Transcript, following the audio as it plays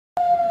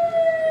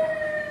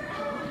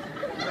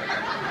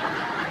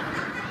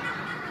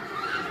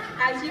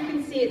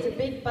it's a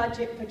big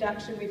budget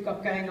production we've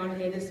got going on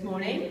here this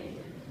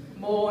morning.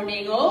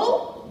 Morning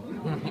all.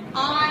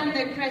 I'm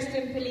the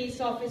Creston police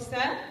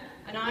officer,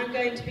 and I'm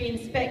going to be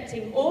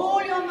inspecting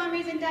all your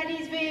mummies and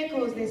daddies'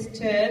 vehicles this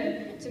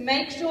term to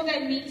make sure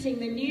they're meeting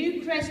the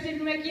new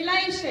Creston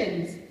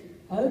regulations.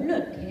 Oh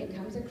look, here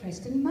comes a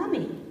Creston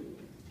mummy.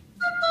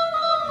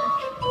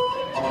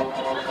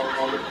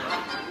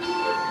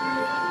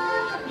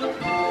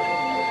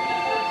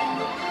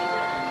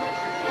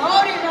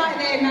 Hold it right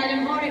there,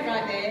 madam, hold it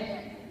right there.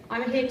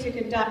 I'm here to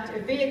conduct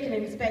a vehicle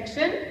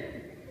inspection.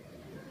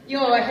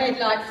 Your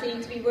headlights seem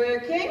to be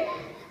working.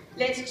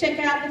 Let's check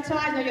out the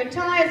tyres. Now, your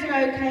tyres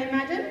are okay,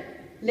 madam.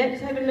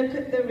 Let's have a look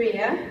at the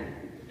rear.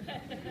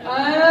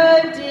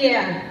 Oh,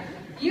 dear.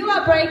 You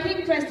are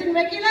breaking Creston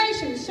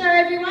regulations. Show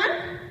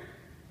everyone.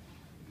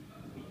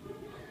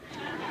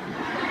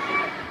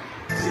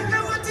 You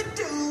know what to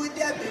do with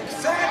that big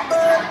fat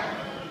butt.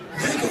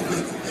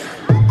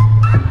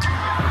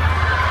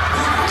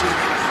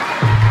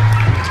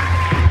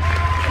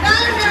 No.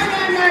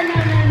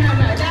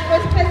 That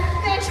was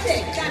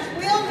pathetic. That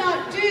will not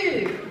do.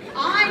 I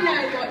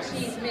know what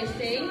she's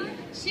missing.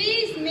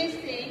 She's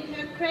missing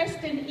her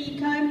Creston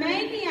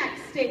Ecomaniac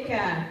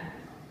sticker.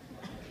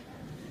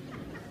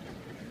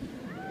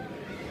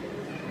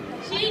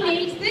 She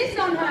needs this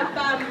on her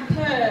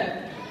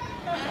bumper.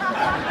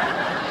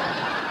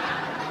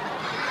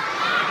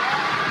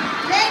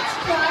 Let's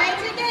try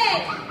it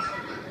again.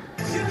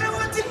 You know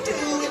what to do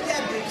with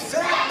that big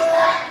fat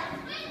butt.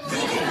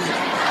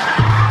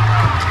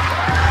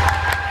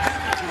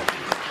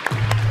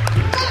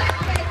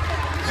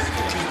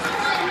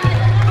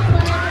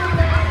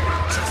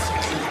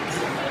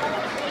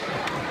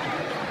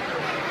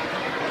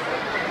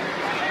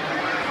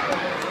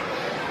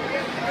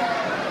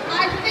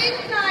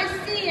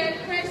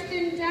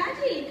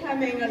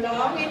 Coming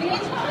along in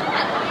his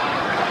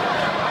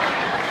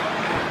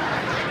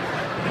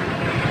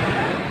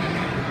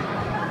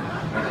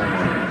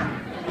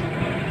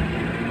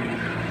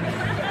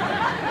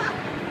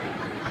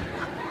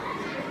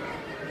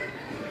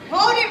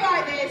Hold it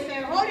right there,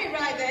 sir. Hold it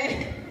right there.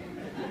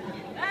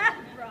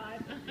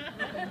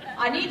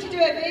 I need to do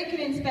a vehicle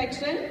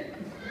inspection.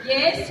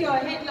 Yes, your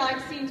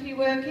headlights seem to be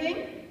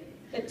working.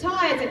 The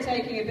tyres are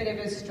taking a bit of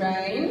a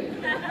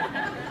strain.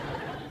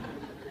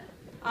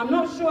 I'm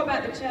not sure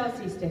about the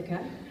Chelsea sticker.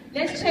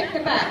 Let's check the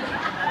back.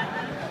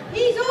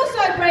 He's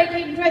also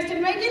breaking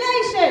Creston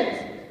regulations.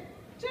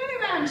 Turn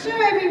around, show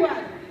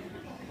everyone.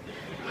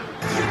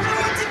 You know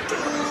what to do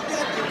with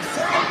that big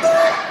fat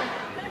butt.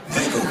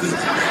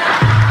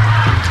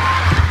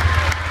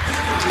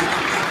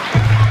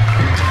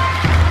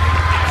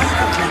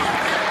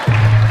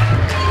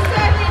 He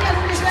certainly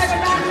doesn't deserve a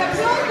round of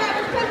applause. That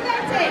was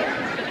pathetic.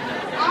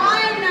 I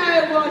know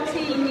what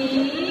he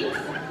needs.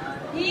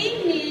 He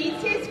needs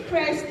his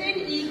Creston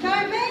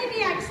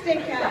Ecomaniac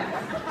sticker.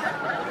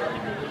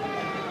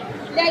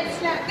 Let's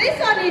slap this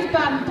on his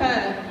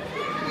bumper.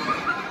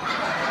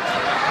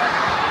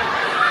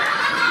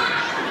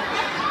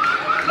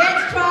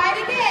 Let's try it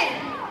again.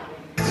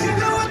 You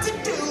know what to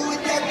do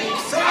with that big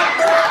fat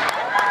butt.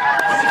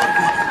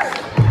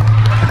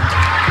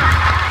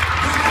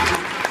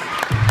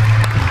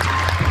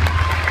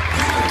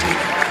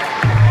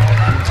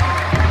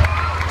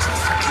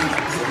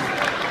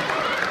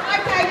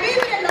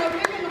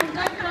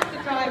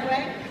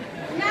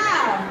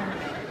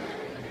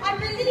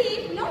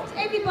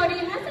 Everybody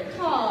has a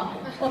car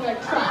or a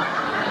truck.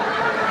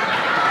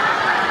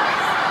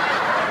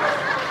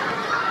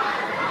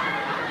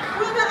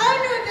 Will the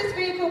owner of this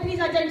vehicle please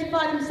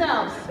identify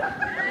themselves?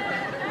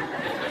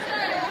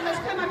 You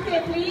must come up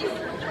here, please.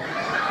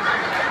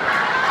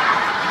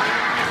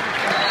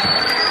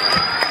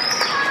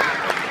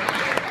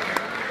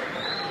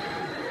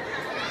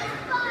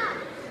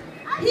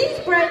 He's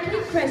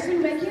breaking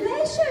Creston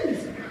regulations.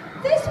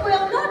 This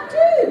will not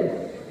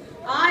do.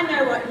 I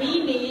know what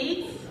he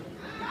needs.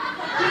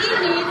 He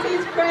needs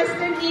his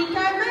Creston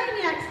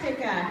Ecomaniac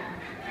sticker.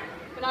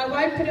 But I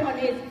won't put it on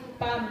his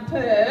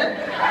bumper.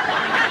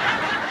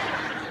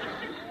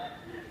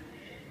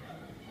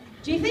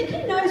 Do you think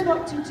he knows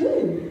what to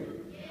do?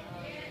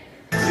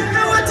 You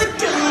know what to do with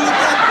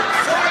that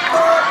big fat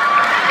butt.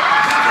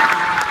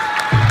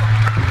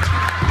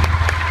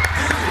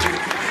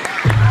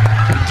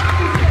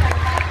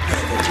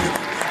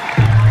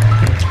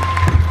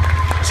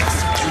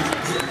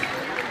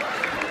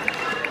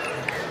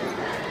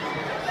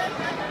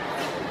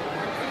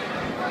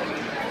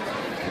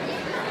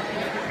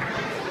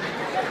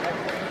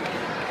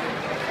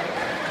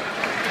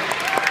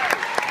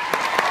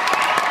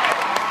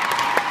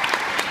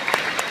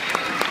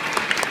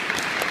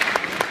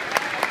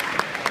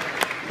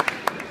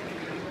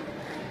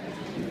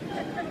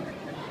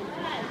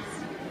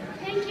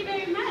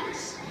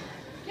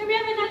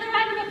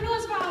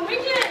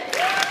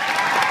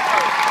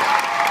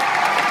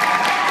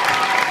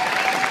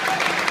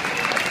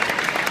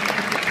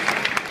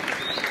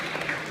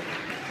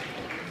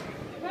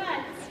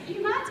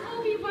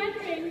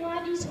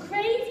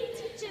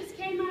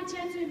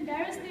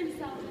 embarrass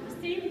themselves in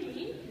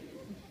assembly,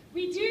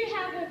 we do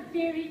have have a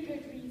very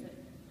good reason.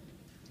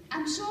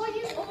 I'm sure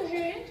you've all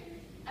heard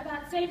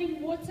about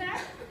saving water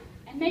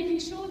and making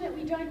sure that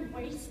we don't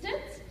waste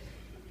it.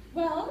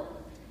 Well,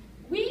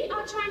 we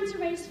are trying to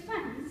raise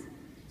funds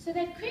so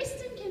that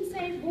Creston can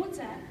save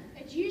water.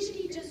 It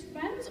usually just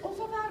runs off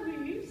of our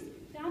roofs,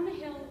 down the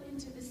hill,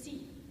 into the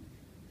sea.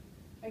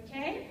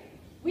 Okay?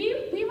 We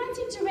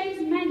wanted to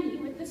raise money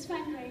with this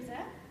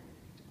fundraiser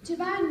to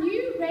buy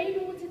new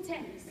rainwater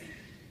tanks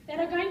that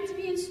are going to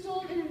be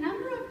installed in a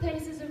number of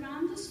places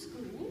around the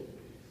school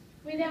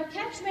where they'll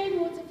catch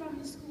rainwater from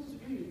the school's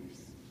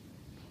roofs.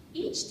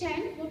 Each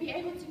tank will be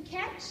able to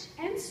catch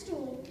and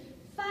store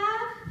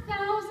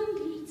 5,000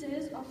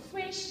 litres of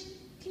fresh,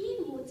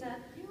 clean water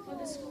for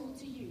the school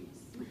to use.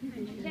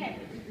 Okay,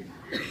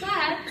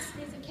 but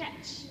there's a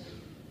catch.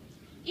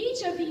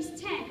 Each of these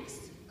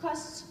tanks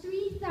costs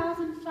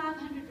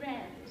 3,500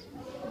 rand.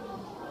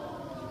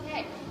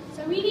 Okay,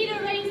 so we need to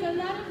raise a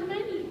lot of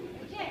money.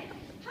 Okay,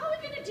 how are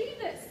we going to do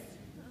this?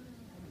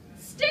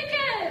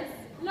 Stickers!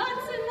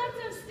 Lots and lots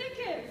of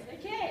stickers.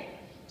 Okay,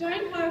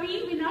 don't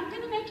worry, we're not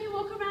going to make you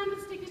walk around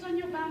with stickers on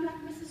your bum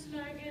like Mrs.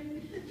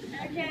 Logan.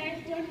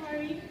 Okay, don't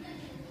worry.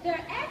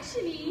 They're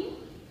actually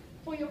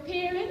for your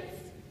parents,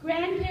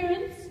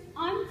 grandparents,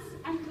 aunts,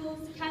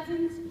 uncles,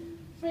 cousins,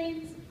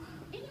 friends,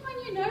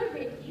 anyone you know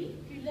really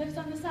who lives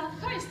on the south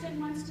coast and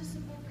wants to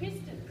support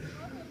Creston.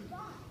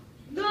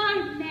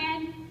 No,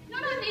 man,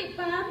 not on their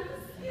bums.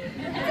 It's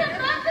a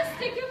bumper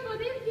sticker for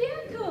their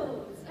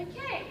vehicles.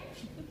 Okay.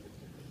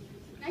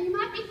 Now you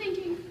might be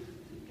thinking,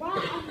 why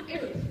on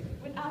earth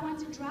would I want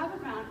to drive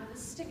around with a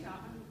sticker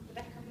on the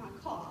back of my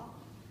car?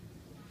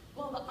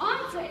 Well, the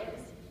answer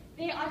is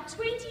there are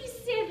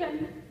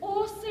 27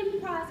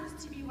 awesome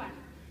prizes to be won.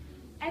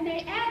 And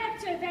they add up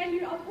to a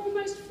value of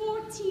almost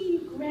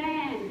 14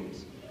 grand.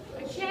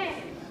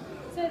 Okay,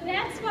 so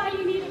that's why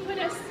you need to put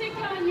a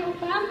sticker on your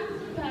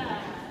bumper.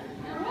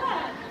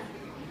 Alright.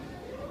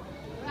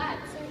 Right,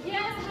 so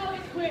here's how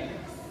it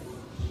works.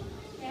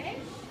 Okay,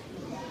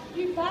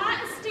 you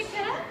buy a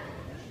sticker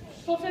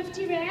for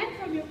 50 rand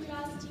from your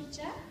class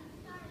teacher.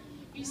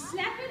 You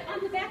slap it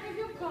on the back of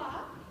your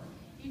car.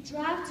 You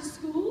drive to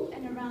school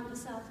and around the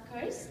south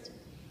coast.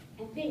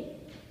 And then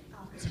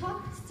our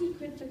top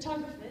secret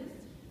photographers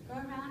go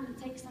around and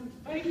take some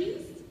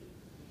photos,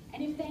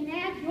 and if they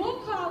nab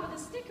your car with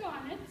a sticker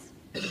on it,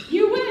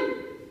 you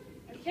win.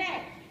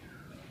 Okay.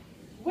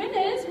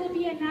 Winners will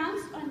be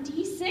announced on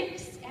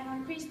D6 and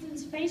on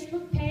Creston's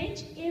Facebook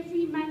page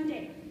every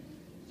Monday.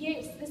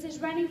 Yes, this is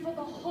running for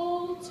the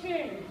whole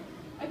term.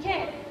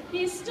 Okay,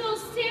 there's still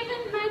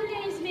 7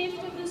 Mondays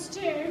left of this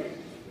term.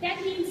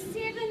 That means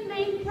 7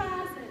 main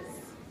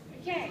prizes.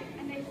 Okay,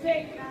 and they're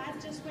big,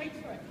 guys, just wait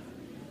for it.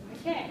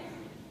 Okay.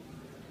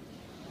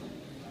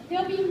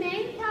 There'll be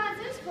main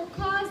prizes for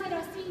cars that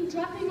are seen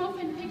dropping off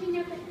and picking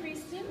up at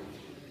Creston,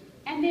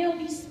 and there'll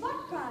be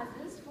spot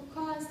prizes for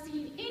cars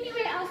seen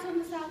anywhere else on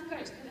the south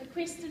coast with a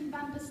Creston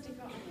bumper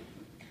sticker on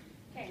it.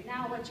 Okay,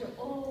 now what you're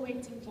all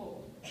waiting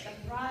for, the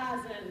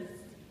prizes.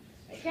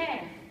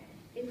 Okay,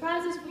 there are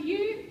prizes for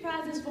you,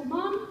 prizes for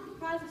mom,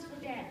 prizes for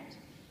dad.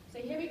 So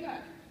here we go.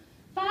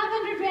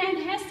 500 Rand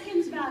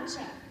Haskins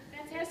voucher.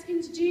 That's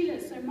Haskins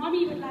Jewelers, so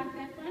mommy would like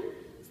that one.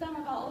 Some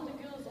of our older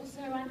girls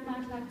also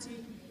might like to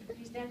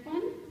use that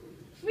one.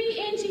 Free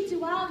entry to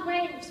Wild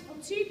Waves for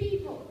 2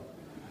 people.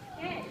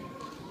 Okay.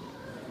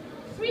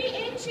 Free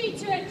entry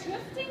to a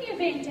drifting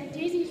event at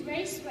Desi's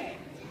Raceway.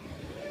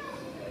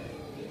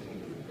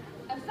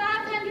 A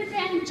 500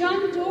 Rand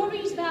John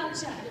Dory's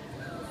voucher.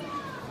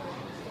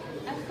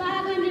 A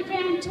 500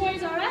 Rand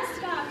Toys R Us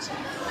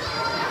voucher.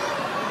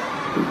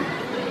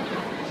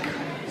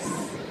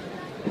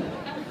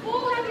 A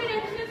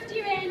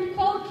 450 Rand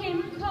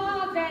Colchem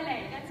car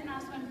valet. That's a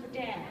nice one for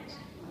Dad.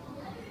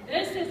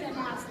 This is a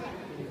nice one.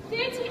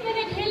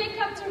 30-minute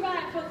helicopter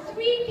ride for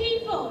 3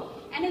 people,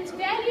 and it's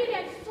valued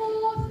at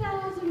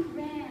 4,000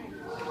 Rand.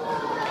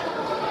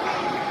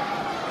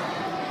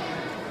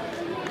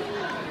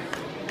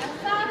 A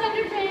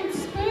 500 Rand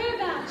spur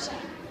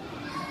voucher.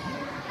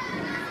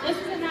 This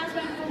is a nice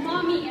one for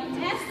mommy, a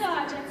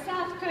massage at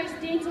South Coast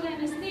Dental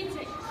and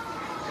Aesthetics.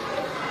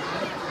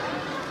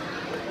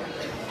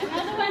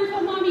 Another one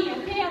for mommy, a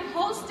pair of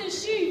holster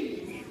shoes.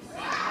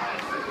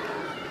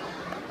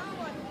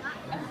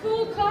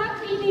 Full car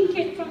cleaning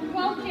kit from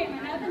Qualcomm,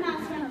 another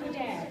nice one for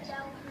Dad.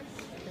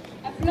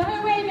 A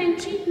blow wave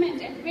and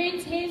treatment at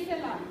Red's Hair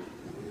Salon.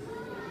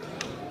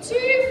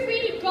 2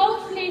 free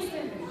golf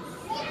lessons.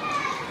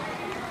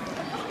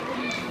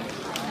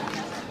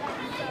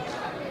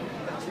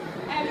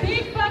 A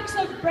big box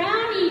of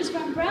brownies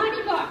from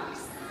Brownie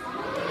Box.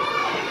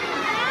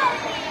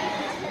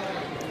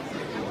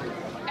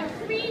 A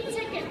free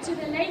ticket to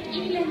the Lake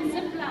Eland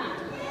zip line.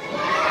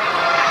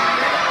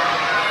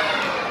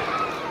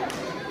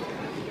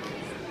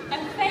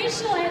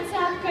 Facial at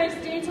South Coast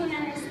Dental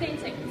and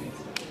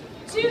Aesthetics.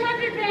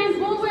 200 Rand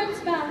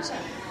Woolworths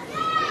voucher.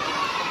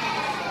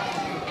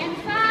 And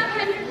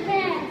 500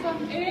 Rand from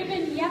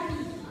Urban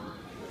Yuppie.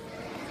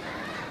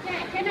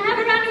 Okay, can I have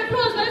a round of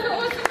applause? Those are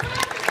awesome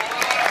prizes.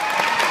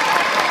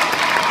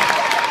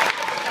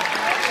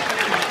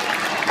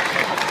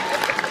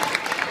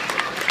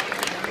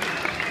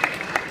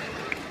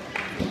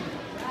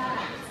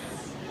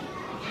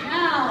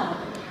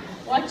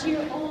 what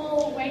you're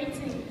all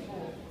waiting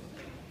for.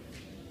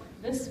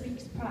 This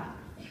week's prize.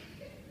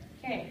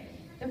 Okay,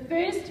 the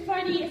first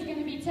photo is going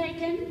to be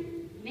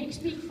taken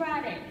next week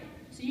Friday.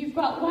 So you've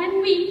got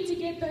 1 week to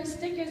get those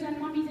stickers on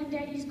Mommy's and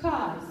Daddy's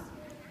cars.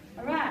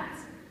 Alright.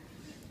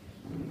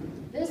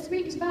 This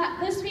week's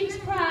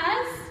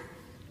prize,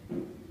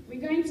 we're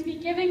going to be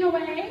giving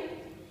away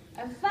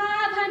a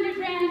 500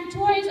 Rand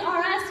Toys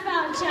R Us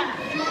voucher.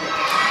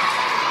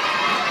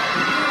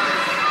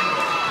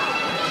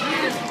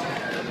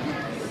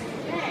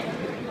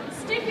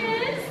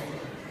 Okay.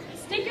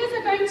 Stickers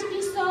are going to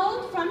be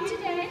sold from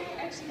today.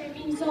 Actually, they're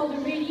being sold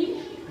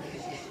already.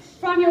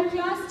 From your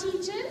class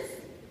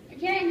teachers.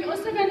 Okay, and you're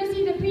also going to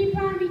see the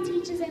pre-primary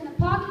teachers in the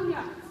parking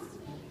lots.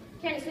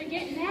 Okay, so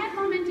get nab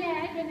mom and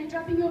dad when they're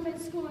dropping you off at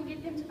school and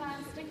get them to buy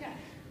a sticker.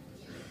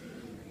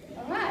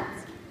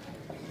 Alright.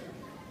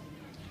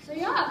 So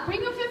yeah,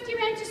 bring your